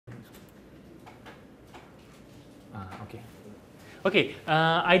Okay. Okay,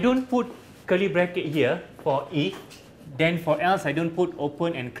 I don't put curly bracket here for if, then for else I don't put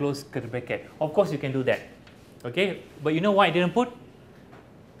open and close curly bracket. Of course you can do that. Okay, but you know why I didn't put?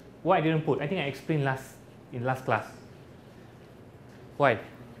 Why I didn't put? I think I explained in last class. Why?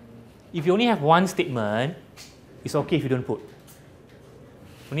 If you only have one statement, it's okay if you don't put.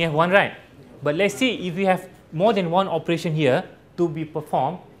 Only have one, right? But let's say if you have more than one operation here to be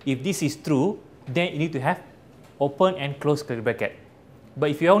performed, if this is true, then you need to have open and close curly bracket. But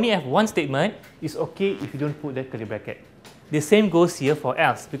if you only have one statement, it's okay if you don't put the curly bracket. The same goes here for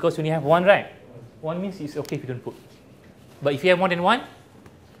else, because you only have one, right? One means it's okay if you don't put. But if you have more than one,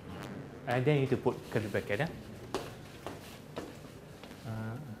 then you need to put curly bracket.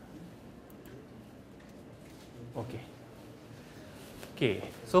 Okay. Okay,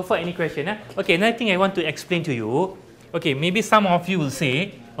 so far any question? Okay, another thing I want to explain to you. Okay, maybe some of you will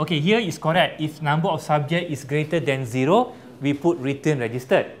say, okay, here is correct. If number of subject is greater than 0, we put written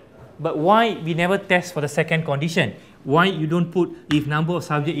registered. But why we never test for the second condition? Why you don't put if number of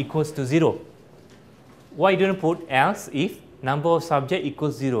subject equals to 0? Why you don't put else if number of subject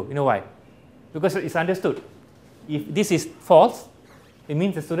equals 0? You know why? Because it's understood. If this is false, it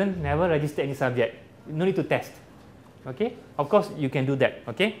means the student never registered any subject. No need to test. Okay, of course you can do that.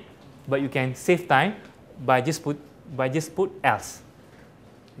 Okay, but you can save time by just put else.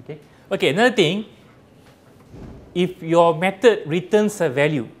 Okay. Okay. Another thing, if your method returns a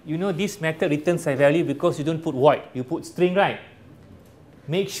value, you know this method returns a value because you don't put void, you put string, right?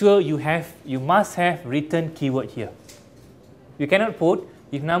 Make sure you must have return keyword here. You cannot put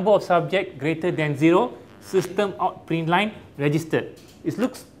if number of subject greater than 0, system out print line registered. It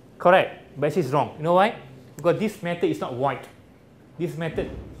looks correct, but it's wrong. You know why? Because this method is not void. This method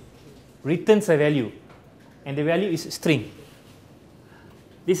returns a value, and the value is string.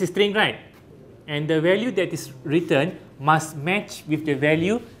 This is string, right? And the value that is returned must match with the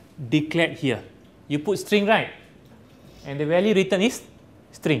value declared here. You put string, right? And the value returned is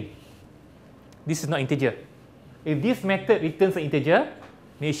string. This is not integer. If this method returns an integer,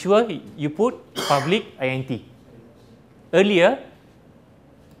 make sure you put public int. Earlier,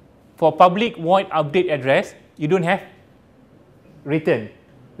 for public void update address, you don't have return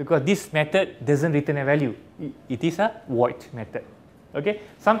because this method doesn't return a value. It is a void method. Okay.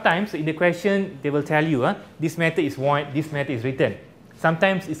 Sometimes in the question they will tell you this method is void, this method is return.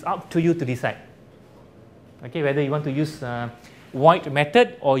 Sometimes it's up to you to decide. Okay, whether you want to use void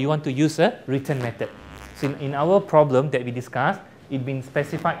method or you want to use a return method. So in our problem that we discussed, it's been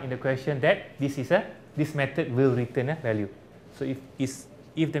specified in the question that this method will return a value. So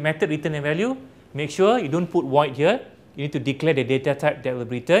if the method return a value, make sure you don't put void here. You need to declare the data type that will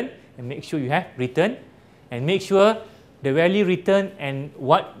return and make sure you have return, and make sure the value returned and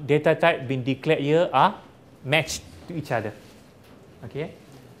what data type been declared here are matched to each other. Okay.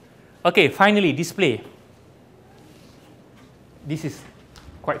 Okay, finally display. This is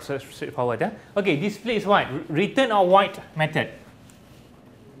quite straightforward. Okay, display is what? Return or void method.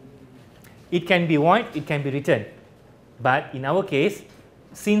 It can be void, it can be returned. But in our case,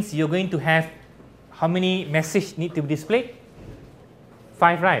 since you're going to have how many messages need to be displayed?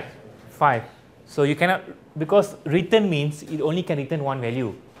 5, right? 5. So you cannot, because return means it only can return one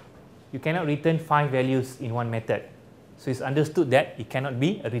value. You cannot return 5 values in one method. So it's understood that it cannot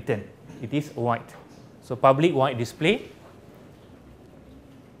be a return. It is void. So public void display.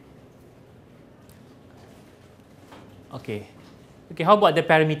 Okay. Okay, how about the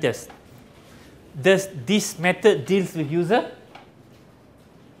parameters? Does this method deals with user?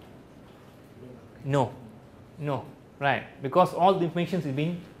 No, no, right? Because all the information is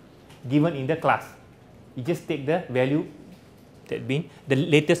being given in the class. You just take the value that been the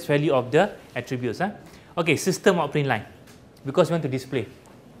latest value of the attributes. Okay, system out print line, because you want to display.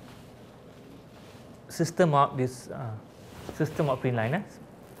 System out print line.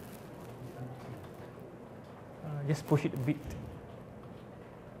 Just push it a bit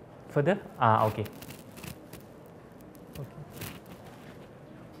further. Okay.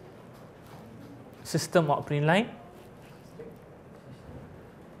 System out print line.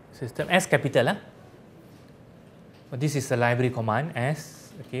 System S capital. But this is the library command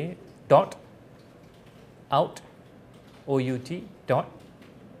S. Okay. Dot out dot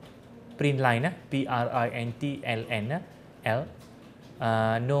print line. PRINTLN L.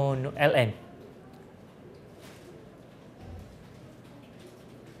 No LN.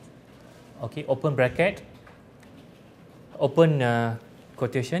 Okay. Open bracket. Open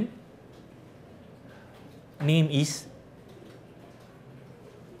quotation. Name is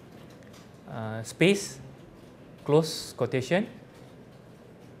space, close quotation,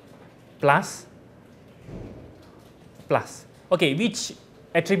 plus plus. Okay, which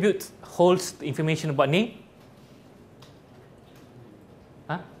attribute holds the information about name?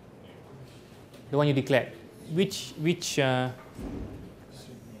 Huh? The one you declared. Which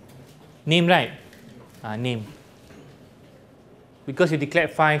name, right? Name. Because you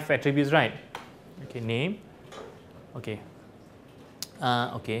declared 5 attributes, right? Okay, name. Okay.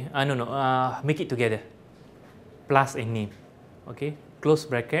 No. Make it together. Plus and name. Okay. Close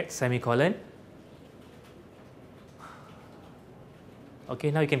bracket, semicolon. Okay,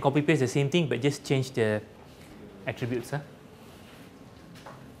 now you can copy paste the same thing, but just change the attributes.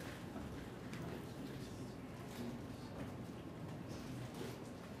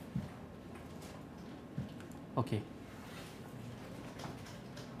 Okay.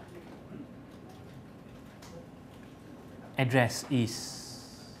 Address is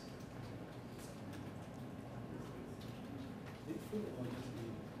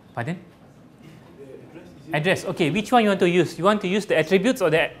pardon? Address. Okay, which one you want to use? You want to use the attributes or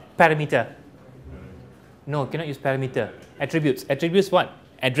the parameter? No, cannot use parameter. Attributes. Attributes what?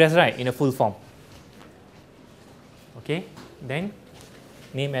 Address, right? In a full form. Okay. Then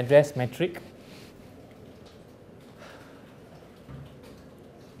name, address, metric.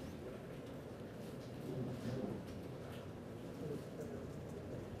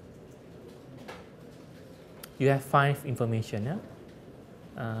 You have 5 information.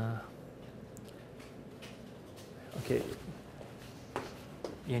 Okay.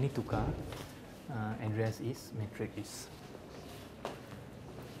 Yang ni tukar. Address is, metric is.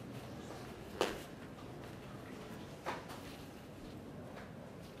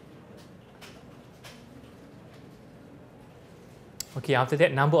 Okay, after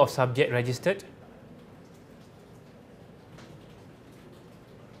that, number of subject registered.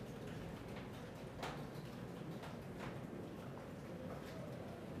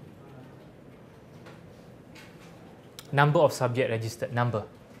 Number of subject registered, number.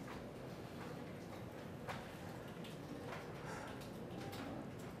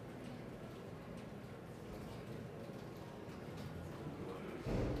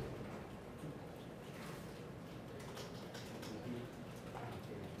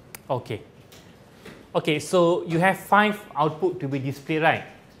 Okay. Okay, so you have 5 output to be displayed, right?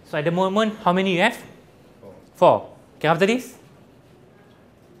 So at the moment, how many you have? 4. Okay, after this?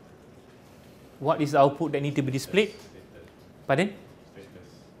 What is the output that need to be displayed? Pardon?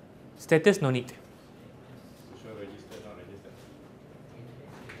 Status, no need.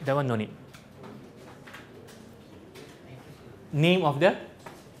 That one no need. Name of the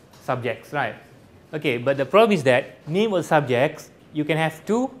subjects, right? Okay, but the problem is that name of subjects, you can have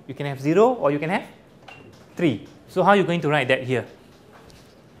 2, you can have 0, or you can have 3. So how are you going to write that here?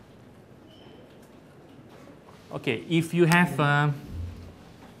 Okay, if you have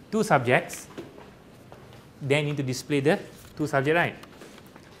 2 subjects, then you need to display the 2 subjects, right?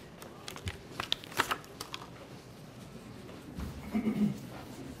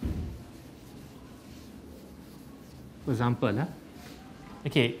 For example,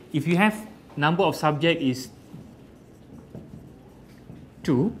 okay, if you have number of subject is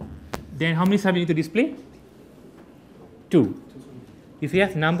 2, then how many subjects need to display? 2. If you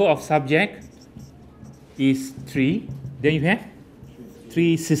have number of subject is 3, then you have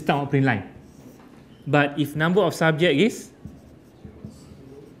 3 system outprint line. But if number of subject is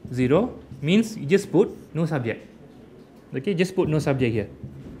 0, means you just put no subject. Okay, just put no subject here.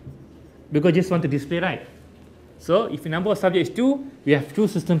 Because just want to display, right? So if your number of subject is 2, you have 2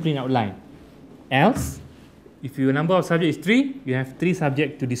 system print outline. Else, if your number of subject is 3, you have 3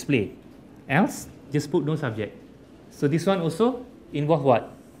 subject to display. Else, just put no subject. So this one also involve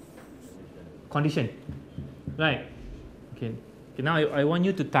what? Condition. Right. Okay. Now I want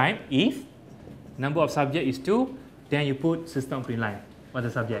you to type if number of subject is 2, then you put system print line for the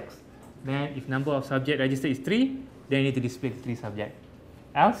subjects. Then if number of subject registered is 3, then you need to display 3 subject.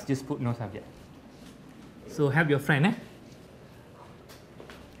 Else, just put no subject. So help your friend.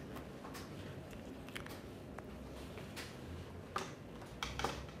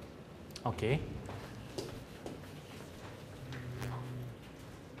 Okay.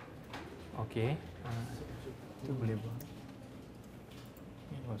 Okay. Itu boleh buat.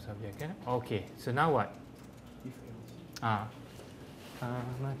 Subject kan? Okay. So now what?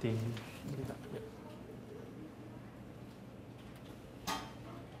 Nothing.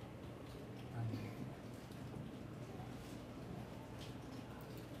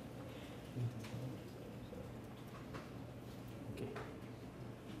 Okay.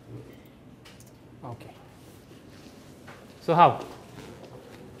 Okay. So how?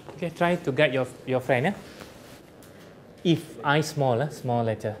 Okay, try to guide your friend. If I small, small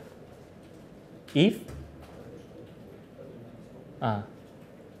letter. If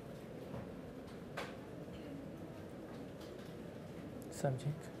Subject.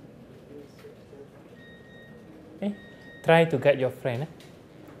 Try to guide your friend.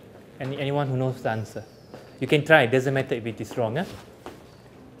 Anyone who knows the answer. You can try, it doesn't matter if it is wrong.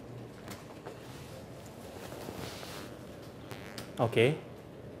 Okay.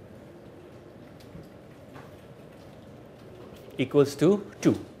 Equals to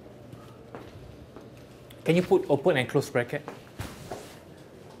 2. Can you put open and close bracket?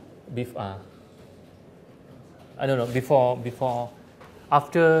 Before,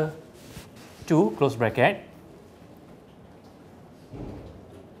 after 2, close bracket.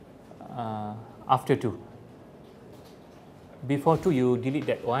 After 2. Before 2, you delete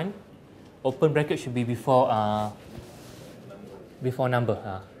that one. Open bracket should be before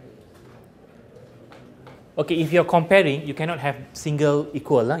number. Okay, if you're comparing, you cannot have single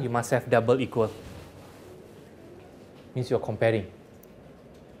equal. You must have double equal. Means you're comparing.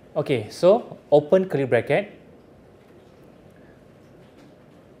 Okay, so open curly bracket.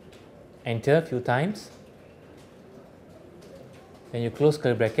 Enter a few times. Then you close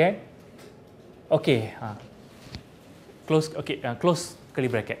curly bracket. Okay, close. Okay, close curly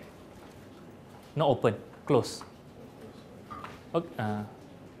bracket. Not open. Close.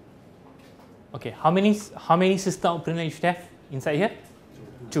 Okay. How many system of print line you should have inside here?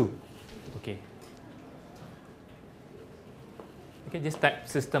 2. Okay. Okay, just type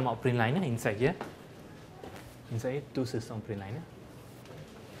system of print line inside here. Inside here, 2 system of print line.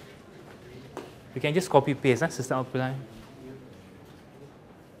 You can just copy paste system of print line.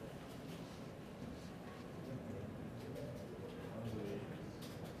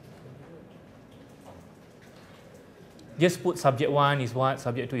 Just put subject 1 is what,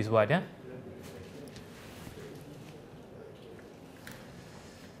 subject 2 is what.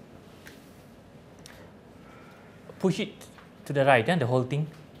 Push it to the right, the whole thing.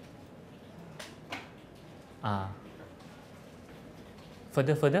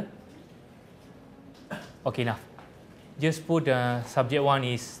 Further. Okay, enough. Just put subject 1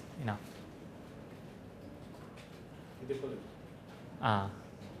 is enough.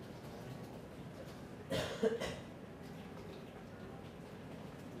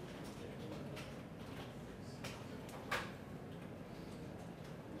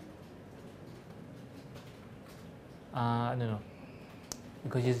 No,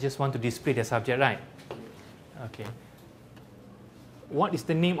 because you just want to display the subject, right? Okay. What is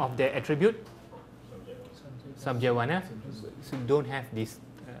the name of the attribute? Subject 1. So you don't have this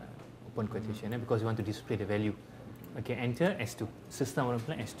open quotation because you want to display the value. Okay, enter S2. System of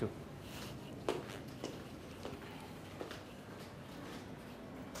print S2.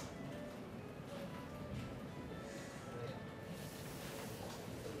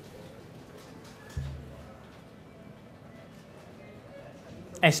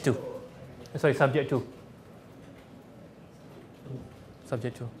 S2. Sorry, subject 2.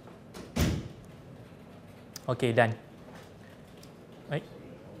 Subject 2. Okay, done. Right?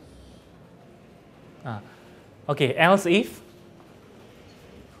 Okay, else if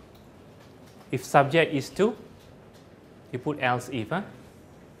subject is 2, you put else if.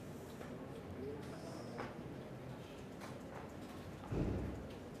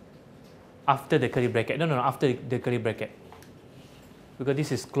 After the curly bracket. No, after the curly bracket. Because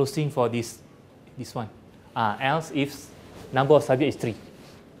this is closing for this one. Else if number of subject is 3.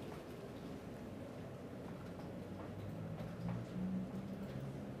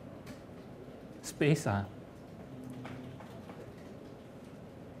 Space.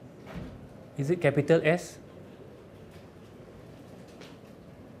 Is it capital S?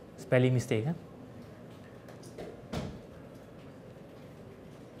 Spelling mistake.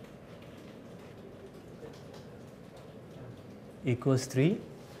 Equals 3.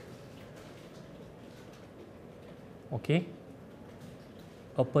 Okay.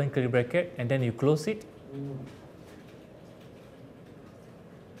 Open curly bracket and then you close it.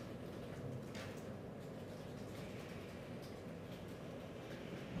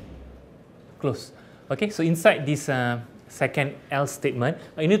 Close. Okay, so inside this second else statement,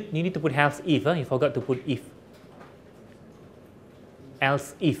 you need to put else if. You forgot to put if.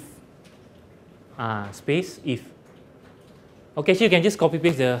 Else if. Space if. Okay, so you can just copy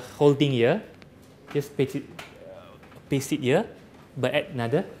paste the whole thing here. Just paste it here, but add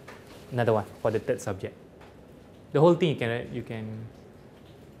another one for the third subject. The whole thing you can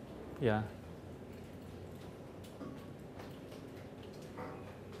yeah.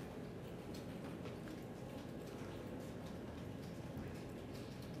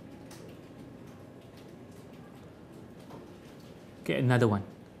 Okay, another one.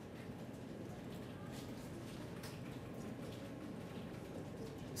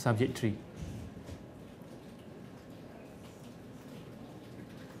 subject 3.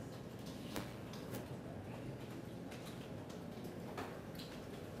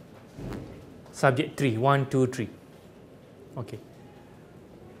 Subject 3, 1, 2, 3. Okay.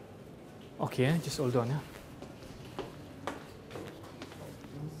 Okay, just hold on.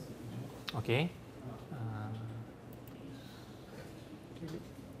 Okay.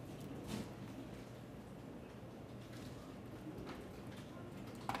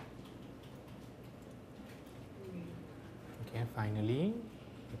 Okay, finally,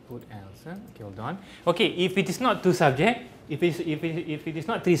 we put else. Okay, hold on. Okay, if it is not 2 subject, if it is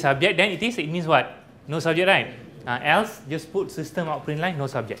not 3 subject, then it means what? No subject, right? Else, just put system out print line, no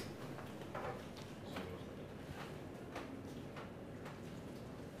subject.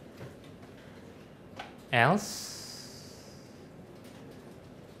 Else,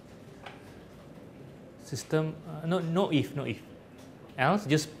 system, no if. Else,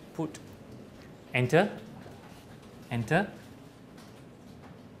 just put enter.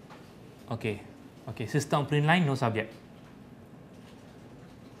 Okay, system print line, no subject.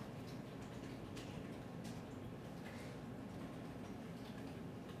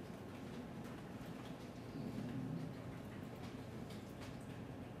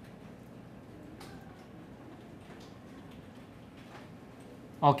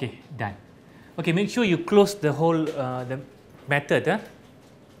 Okay, done. Okay, make sure you close the whole the method.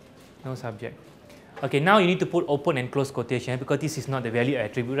 No subject. Okay, now you need to put open and close quotation because this is not the value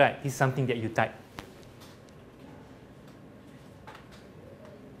attribute, right? This is something that you type.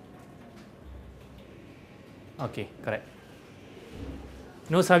 Okay, correct.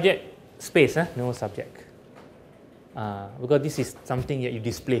 No subject, space, no subject. Because this is something that you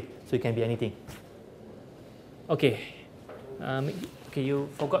display, so it can be anything. Okay. Okay, you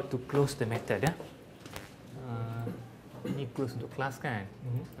forgot to close the method. Ini close untuk class kan?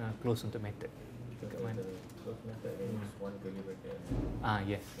 Close untuk method. Kat mana? Close method is one curly bracket.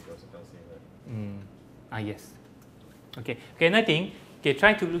 Yes. Because it comes in, Ah, right? yes. Okay. Okay, another thing. Okay,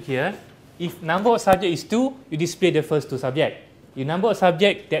 try to look here. If number of subject is 2, you display the first 2 subject. If number of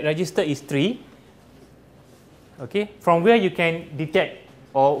subject that register is 3, okay, from where you can detect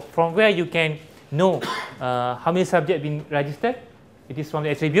or from where you can know how many subject been registered? It is from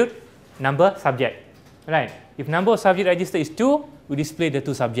the attribute number subject, right? If number of subject registered is 2, we display the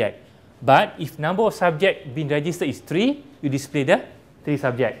 2 subject. But if number of subject been registered is 3, you display the 3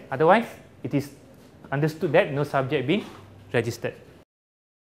 subject. Otherwise, it is understood that no subject been registered.